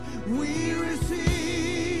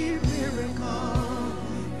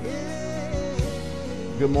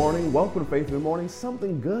Good morning. Welcome to Faith in the Morning.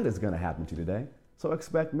 Something good is going to happen to you today, so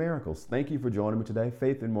expect miracles. Thank you for joining me today.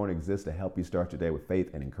 Faith in the Morning exists to help you start your day with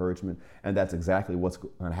faith and encouragement, and that's exactly what's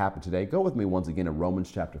going to happen today. Go with me once again in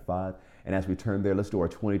Romans chapter 5, and as we turn there, let's do our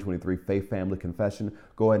 2023 Faith Family Confession.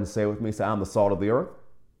 Go ahead and say it with me. Say, I'm the salt of the earth.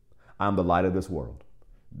 I'm the light of this world.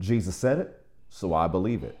 Jesus said it, so I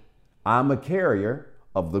believe it. I'm a carrier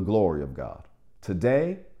of the glory of God.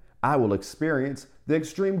 Today, I will experience the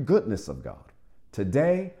extreme goodness of God.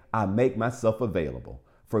 Today, I make myself available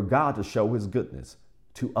for God to show his goodness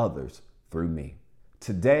to others through me.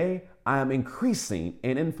 Today, I am increasing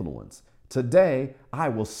in influence. Today, I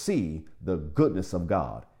will see the goodness of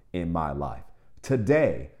God in my life.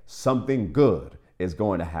 Today, something good is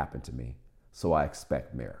going to happen to me, so I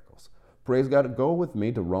expect miracles. Praise God. Go with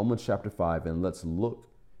me to Romans chapter 5 and let's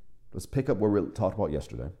pick up where we talked about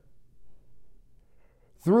yesterday.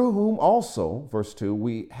 Through whom also, verse 2,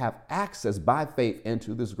 we have access by faith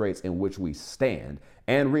into this grace in which we stand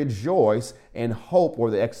and rejoice in hope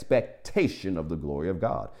or the expectation of the glory of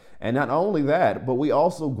God. And not only that, but we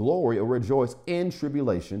also glory or rejoice in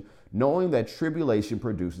tribulation, knowing that tribulation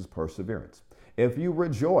produces perseverance. If you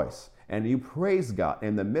rejoice and you praise God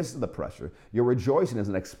in the midst of the pressure, your rejoicing is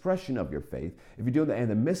an expression of your faith. If you do that in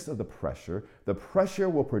the midst of the pressure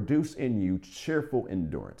will produce in you cheerful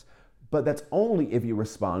endurance. But that's only if you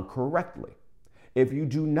respond correctly. If you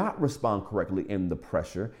do not respond correctly in the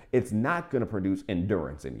pressure, it's not going to produce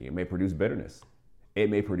endurance in you. It may produce bitterness. It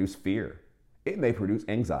may produce fear. It may produce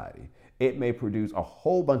anxiety. It may produce a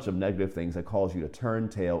whole bunch of negative things that cause you to turn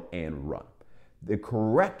tail and run. The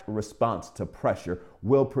correct response to pressure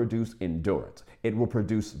will produce endurance. It will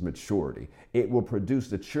produce maturity. It will produce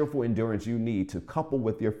the cheerful endurance you need to couple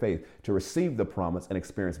with your faith to receive the promise and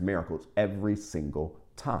experience miracles every single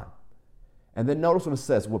time. And then notice what it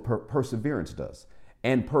says, what perseverance does.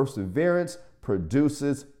 And perseverance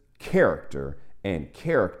produces character, and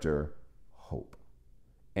character, hope.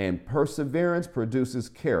 And perseverance produces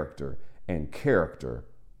character, and character,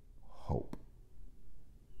 hope.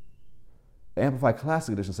 The Amplified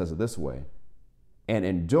Classic Edition says it this way. And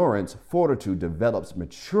endurance, fortitude develops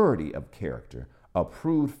maturity of character,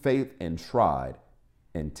 approved faith, and tried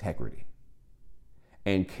integrity.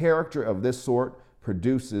 And character of this sort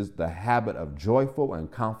produces the habit of joyful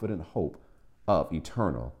and confident hope of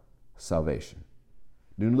eternal salvation.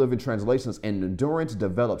 New Living Translation says, and endurance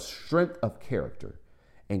develops strength of character,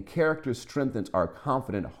 and character strengthens our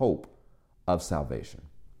confident hope of salvation.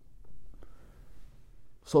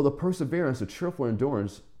 So the perseverance, the cheerful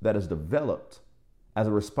endurance that is developed as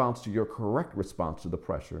a response to your correct response to the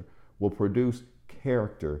pressure will produce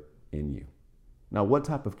character in you. Now, what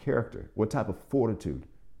type of character, what type of fortitude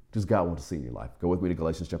does God want to see in your life? Go with me to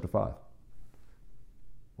Galatians chapter 5.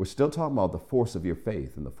 We're still talking about the force of your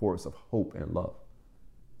faith and the force of hope and love.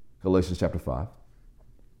 Galatians chapter 5.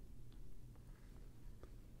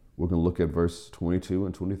 We're going to look at verse 22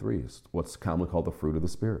 and 23. It's what's commonly called the fruit of the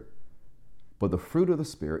Spirit. But the fruit of the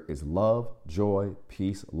Spirit is love, joy,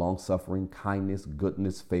 peace, long-suffering, kindness,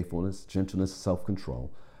 goodness, faithfulness, gentleness,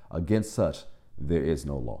 self-control. Against such, there is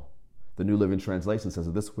no law. The New Living Translation says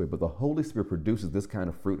it this way, but the Holy Spirit produces this kind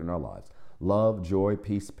of fruit in our lives. Love, joy,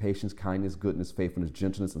 peace, patience, kindness, goodness, faithfulness,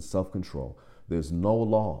 gentleness, and self-control. There's no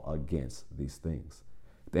law against these things.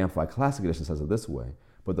 The Amplified Classic Edition says it this way,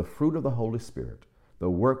 but the fruit of the Holy Spirit, the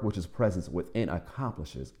work which His presence within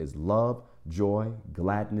accomplishes, is love, joy,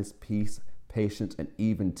 gladness, peace, patience, and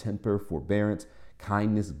even temper, forbearance,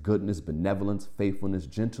 kindness, goodness, benevolence, faithfulness,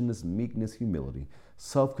 gentleness, meekness, humility,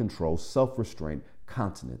 self-control, self-restraint,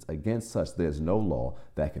 continence. Against such there is no law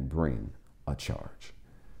that can bring a charge.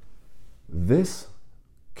 This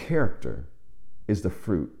character is the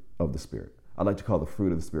fruit of the Spirit. I like to call the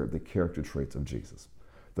fruit of the Spirit the character traits of Jesus.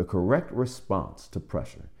 The correct response to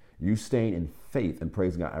pressure, you staying in faith and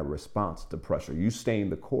praising God, a response to pressure, you staying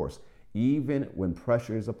the course, even when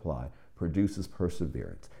pressure is applied, produces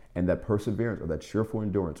perseverance. And that perseverance or that cheerful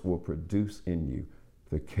endurance will produce in you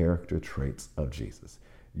the character traits of Jesus.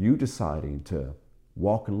 You deciding to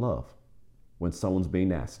walk in love when someone's being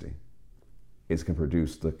nasty is going to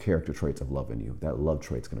produce the character traits of love in you. That love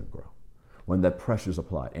trait's going to grow. When that pressure is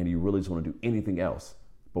applied and you really just want to do anything else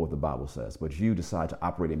but what the Bible says, but you decide to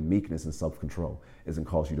operate in meekness and self-control, it's going to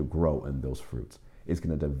cause you to grow in those fruits. It's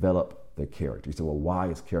going to develop the character. You say, well, why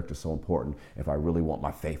is character so important if I really want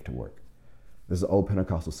my faith to work? This is an old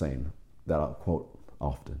Pentecostal saying that I'll quote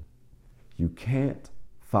often. You can't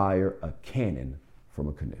fire a cannon from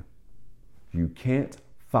a canoe. You can't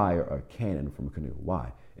fire a cannon from a canoe.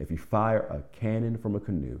 Why? If you fire a cannon from a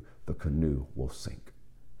canoe, the canoe will sink.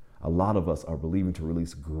 A lot of us are believing to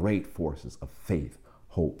release great forces of faith,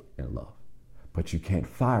 hope, and love. but you can't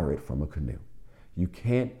fire it from a canoe. You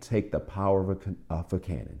can't take the power of a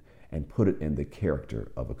cannon and put it in the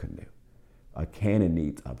character of a canoe. A cannon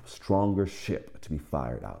needs a stronger ship to be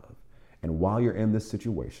fired out of. And while you're in this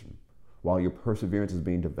situation, while your perseverance is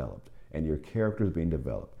being developed and your character is being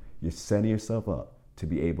developed, you're setting yourself up to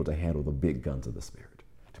be able to handle the big guns of the Spirit,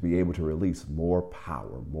 to be able to release more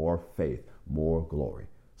power, more faith, more glory.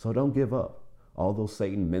 So don't give up. Although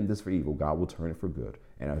Satan meant this for evil, God will turn it for good.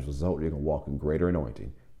 And as a result, you're going to walk in greater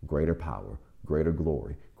anointing, greater power, greater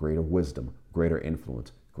glory, greater wisdom, greater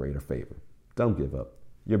influence, greater favor. Don't give up.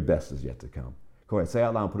 Your best is yet to come. Go ahead, say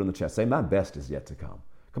out loud and put it in the chat. Say, my best is yet to come.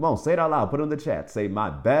 Come on, say it out loud. Put it in the chat. Say, my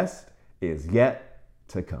best is yet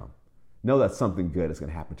to come. Know that something good is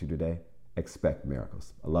going to happen to you today. Expect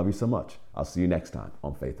miracles. I love you so much. I'll see you next time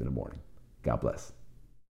on Faith in the Morning. God bless.